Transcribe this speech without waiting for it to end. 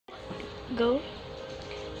Go.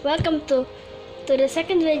 Welcome to the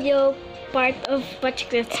second video part of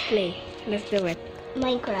Patrick Let's Play. Let's do it.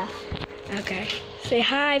 Minecraft. Okay. Say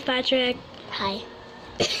hi, Patrick. Hi.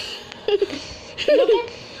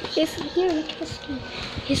 He's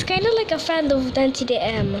he's kind of like a fan of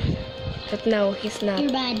DanTDM, but no, he's not.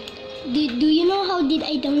 You're bad. Do you know how did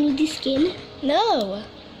I download this skin? No.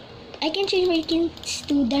 I can change my skins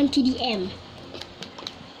to DanTDM.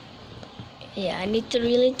 Yeah, I need to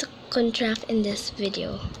really contract in this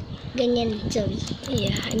video. Ganyan, sorry.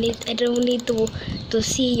 Yeah, I don't need to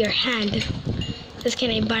see your hand. That's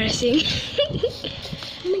kind of embarrassing.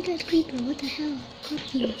 Oh my god, creeper, what the hell?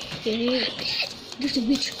 Got you. There's a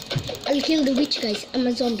witch. I'll kill the witch, guys. I'm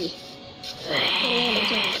a zombie.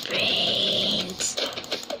 Brains.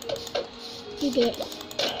 You did.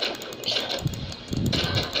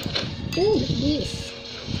 Ooh, this.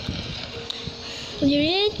 You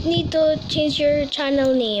really need to change your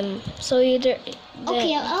channel name. So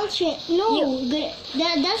Okay, I'll change. No,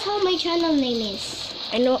 that's how my channel name is.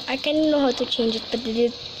 I know I can know how to change it, but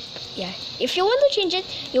yeah. If you want to change it,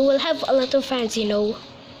 you will have a lot of fans, you know.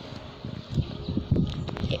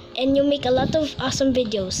 And you make a lot of awesome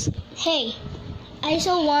videos. Hey, I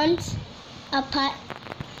saw once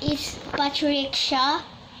it's Patrick Shah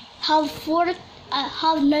have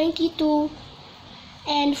 92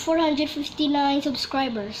 and 459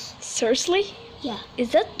 subscribers. Seriously? Yeah.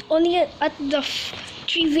 Is that only at the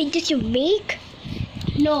 3 videos you make?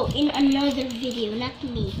 No, in another video, not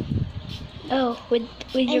me. Oh, with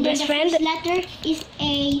your best friend? The first letter is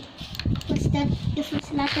a... What's that? The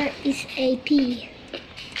first letter is a P.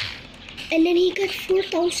 And then he got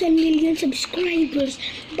 4,000 million subscribers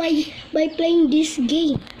by playing this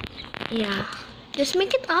game. Yeah. Just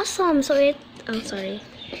make it awesome. So it... Oh, sorry.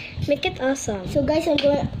 Make it awesome. So guys, I'm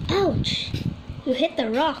going... Ouch! You hit the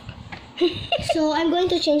rock. So I'm going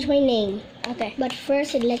to change my name. Okay. But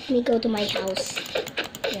first, let me go to my house.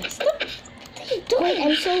 Yes. Wait,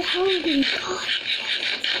 I'm so hungry. God.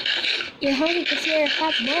 You're hungry because you're a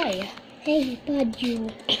fat boy. Hey, bud,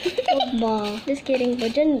 you. Ball. Just kidding,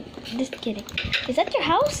 but then... Just kidding. Is that your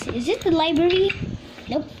house? Is it the library?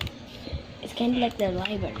 Nope. It's kind of like the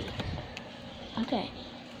library. Okay.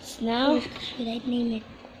 So now... Should I name it?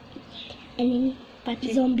 And then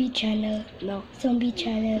Patrick... Zombie Channel. No. Zombie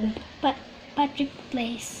Channel. Patrick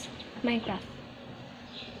plays Minecraft.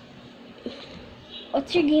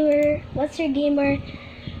 What's your gamer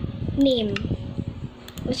name?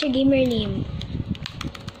 What's your gamer name?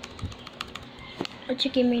 What's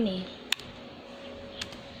your gamer name?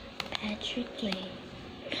 Patrick Play.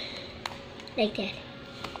 Like that.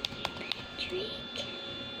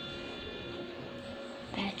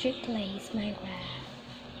 Patrick plays Minecraft.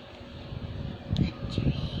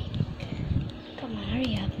 Patrick. Come on,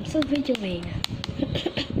 hurry up. I'm still videoing.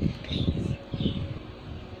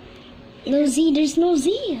 No Z, there's no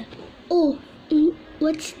Z. Oh,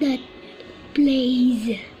 what's that?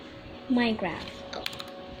 Plays. Minecraft.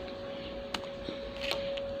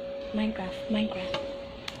 Minecraft.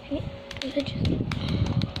 Hey, is it just...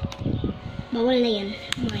 Bawal na yan.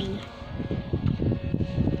 Mine.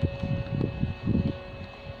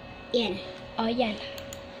 Yan. Oh, yan.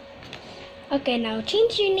 Okay, now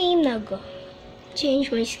change your name now. Go.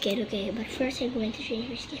 Change my skin, okay. But first I'm going to change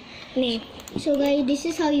my skin. Name. So guys, this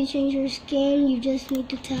is how you change your skin. You just need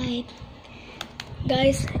to type.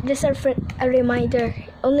 Guys, just a reminder.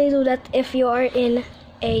 Only do that if you are in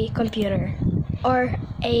a computer or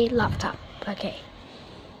a laptop. Okay.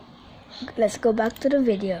 Let's go back to the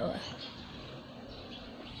video.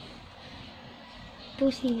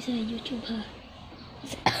 Posting sa YouTube, ha?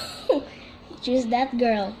 Choose that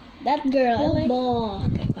girl. That girl. Bobo.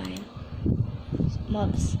 Okay, fine.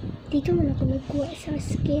 Mobs. Dito mo na ako nagkuha sa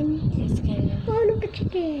skin. It's kind of... Oh, look at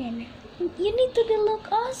chicken. You need to look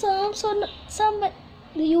awesome. So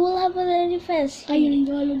you will have a defense. Ayun,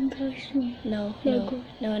 galong tayo. No. Logo.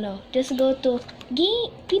 No. Just go to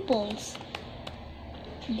peoples.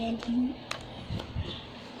 Then you...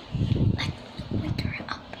 Wait her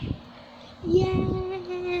up.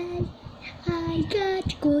 Yay! I got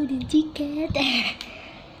golden ticket.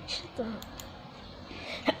 Shut up.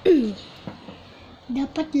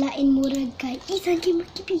 Dapat lain murag kay isan kay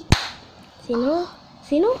makipi. Sino?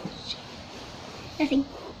 Nothing.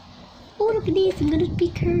 Oh, look at this. I'm gonna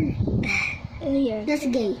pick her. Oh, yeah. That's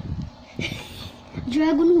gay.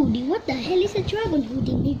 Dragon hoodie. What the hell is a dragon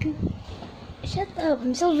hoodie, nigga? Shut up.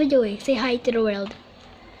 I'm still videoing. Say hi to the world.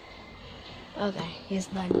 Okay, he's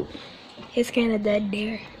done. He's kind of dead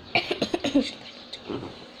there.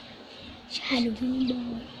 Halloween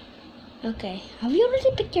boy. Okay. Have you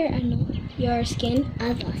already picked your skin?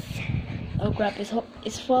 Others. Oh crap!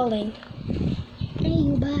 It's falling. Hey,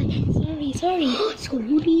 you bad. Sorry.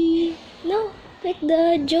 Sorry. No, pick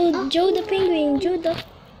the Joe the penguin. Joe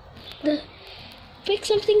the pick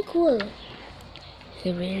something cool.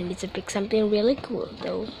 You really need to pick something really cool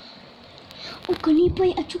though. Oh,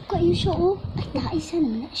 kanipay at suka yun siya, oh. Ay, naisa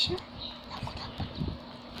naman na siya.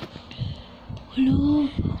 Hello.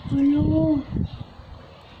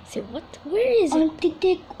 So what? Where is it? On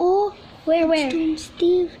TikTok, oh. Where? Storm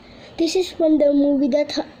Steve. This is from the movie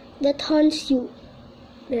that haunts you.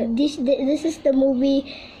 This is the movie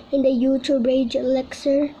in the YouTube Rage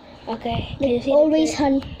Elixir. Okay. Can you It see always the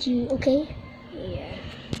hunt you, okay? Yeah.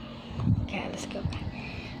 Okay, let's go.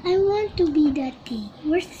 I want to be that thing.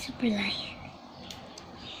 Where's the super lion?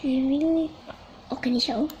 You really? Okay,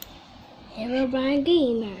 siya, oh. Herobrine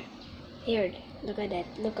Gamer. Here, look at that.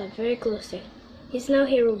 Look up very closely. He's now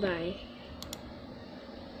Herobrine.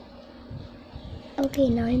 Okay,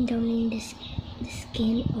 now I'm downloading the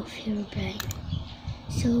skin of Herobrine.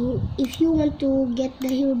 So, if you want to get the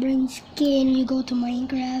Herobrine skin, you go to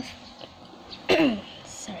Minecraft.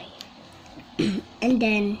 Sorry. and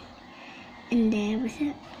then, what's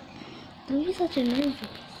that? Don't be such a nervous.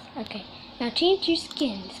 Okay. Now change your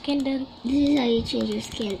skin. Skin done. This is how you change your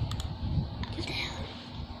skin. What the hell?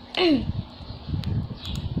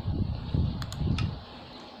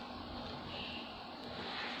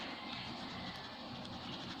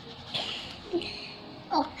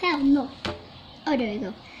 Oh, hell no. Oh, there you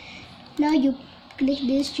go. Now you click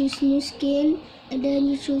this, choose new skin, and then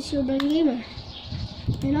you choose your brand gamer.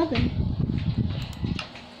 And open.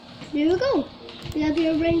 There you go. We have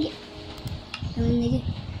your brand gamer.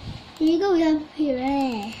 Here you go, we have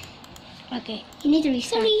here. Okay. You need to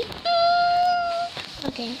restart. Sorry.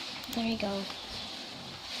 Okay. There you go.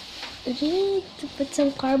 You need to put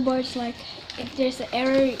some cardboards, like if there's an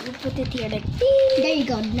error, you put it here, like There you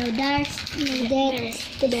go. Now that's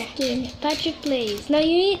the skin. Patrick Plays. Now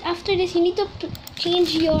you need, after this, you need to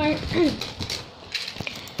change your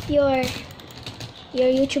your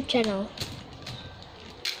YouTube channel.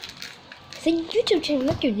 It's a YouTube channel,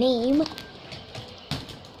 not your name.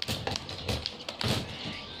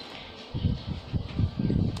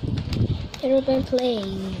 Herobrine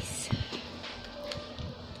Plays.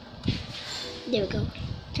 There we go.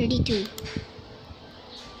 32.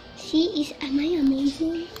 See, am I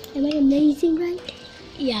amazing? Am I amazing, right?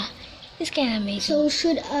 Yeah, it's kind of amazing. So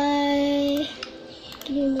should I?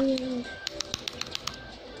 Give me a minute.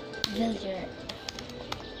 Villager.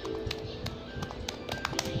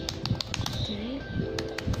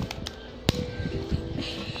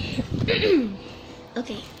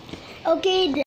 Okay. Okay.